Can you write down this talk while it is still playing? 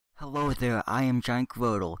Hello there, I am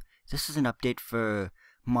GiantGrotle. This is an update for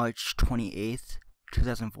March 28th,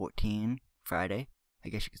 2014, Friday, I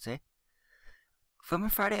guess you could say. For my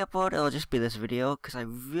Friday upload, it'll just be this video, because I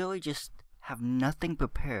really just have nothing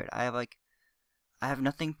prepared. I have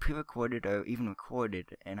nothing pre-recorded or even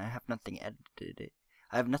recorded, and I have nothing edited.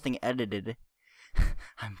 I'm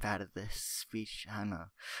bad at this speech, I don't know.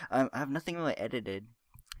 I have nothing really edited,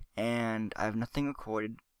 and I have nothing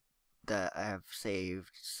recorded that I have saved,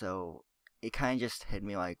 so it kind of just hit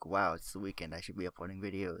me like, wow, it's the weekend, I should be uploading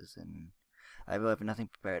videos, and I really have nothing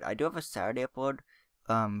prepared. I do have a Saturday upload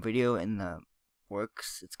video in the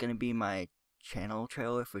works. It's gonna be my channel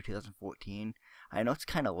trailer for 2014. I know it's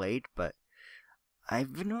kind of late, but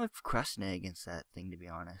I've been really procrastinating against that thing, to be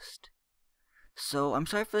honest. So I'm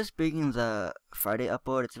sorry for this being the Friday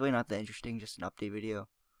upload. It's really not that interesting, just an update video.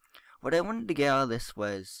 What I wanted to get out of this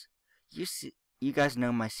was, you guys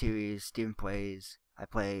know my series, Steven Plays. I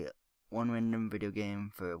play one random video game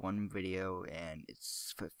for one video, and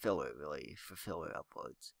it's for filler, really, for filler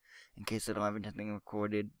uploads. In case I don't have anything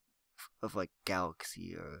recorded of like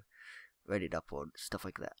Galaxy or ready to upload, stuff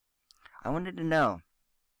like that. I wanted to know,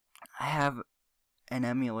 I have an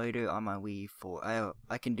emulator on my Wii for,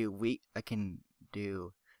 I can do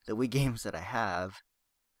the Wii games that I have,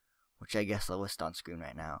 which I guess I'll list on screen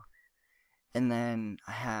right now. And then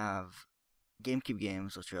I have GameCube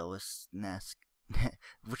games, which I'll list next. I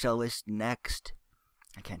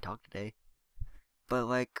can't talk today. But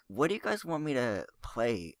like, what do you guys want me to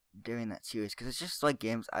play during that series? Because it's just like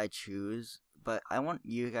games I choose, but I want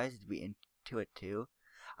you guys to be into it too.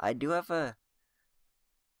 I do have a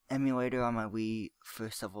emulator on my Wii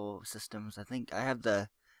for several systems. I think I have the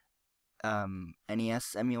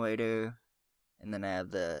NES emulator, and then I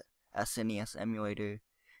have the SNES emulator,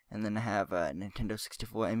 and then I have a Nintendo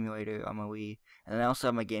 64 emulator on my Wii, and then I also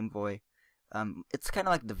have my Game Boy. It's kind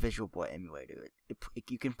of like the Visual Boy emulator.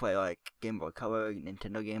 You can play like Game Boy Color,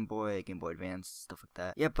 Nintendo Game Boy Advance, stuff like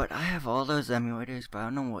that. Yeah, but I have all those emulators, but I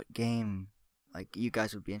don't know what game like you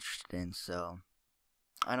guys would be interested in, so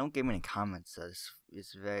I don't get many comments, so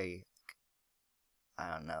it's very,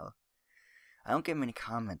 I don't know. I don't get many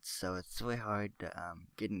comments, so it's really hard to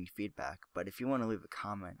get any feedback. But if you want to leave a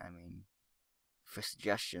comment, I mean, for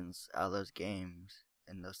suggestions out of those games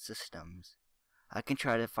and those systems, I can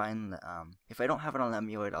try to find the, if I don't have it on the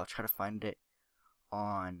emulator, I'll try to find it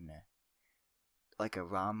on like a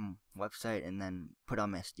ROM website and then put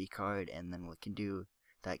on my SD card, and then we can do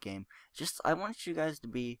that game. I want you guys to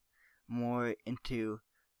be more into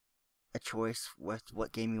a choice with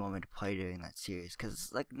what game you want me to play during that series, because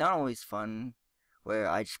it's like not always fun where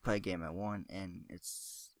I just play a game I want and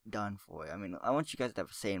it's done for it. I mean, I want you guys to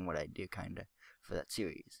have a say in what I do, kinda, for that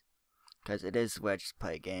series, because it is where I just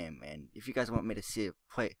play a game. And if you guys want me to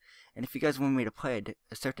play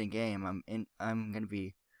a certain game, I'm gonna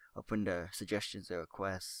be open to suggestions or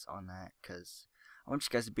requests on that, because I want you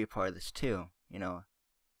guys to be a part of this too. You know,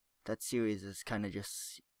 that series is kind of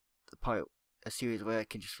just a series where I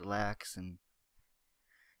can just relax and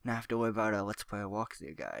not have to worry about a Let's Play or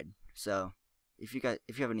walkthrough guide. So if you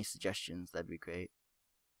have any suggestions, that'd be great.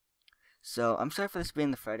 So I'm sorry for this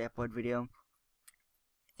being the Friday upload video,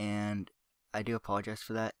 and I do apologize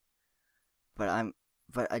for that. But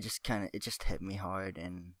it just hit me hard,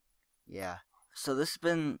 and yeah. So this has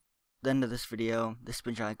been the end of this video. This has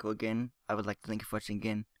been GiantGrotle again. I would like to thank you for watching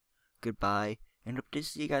again. Goodbye. And hope to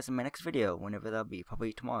see you guys in my next video, whenever that'll be.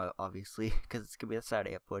 Probably tomorrow, obviously, because it's going to be a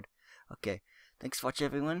Saturday upload. Okay, thanks for watching,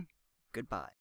 everyone. Goodbye.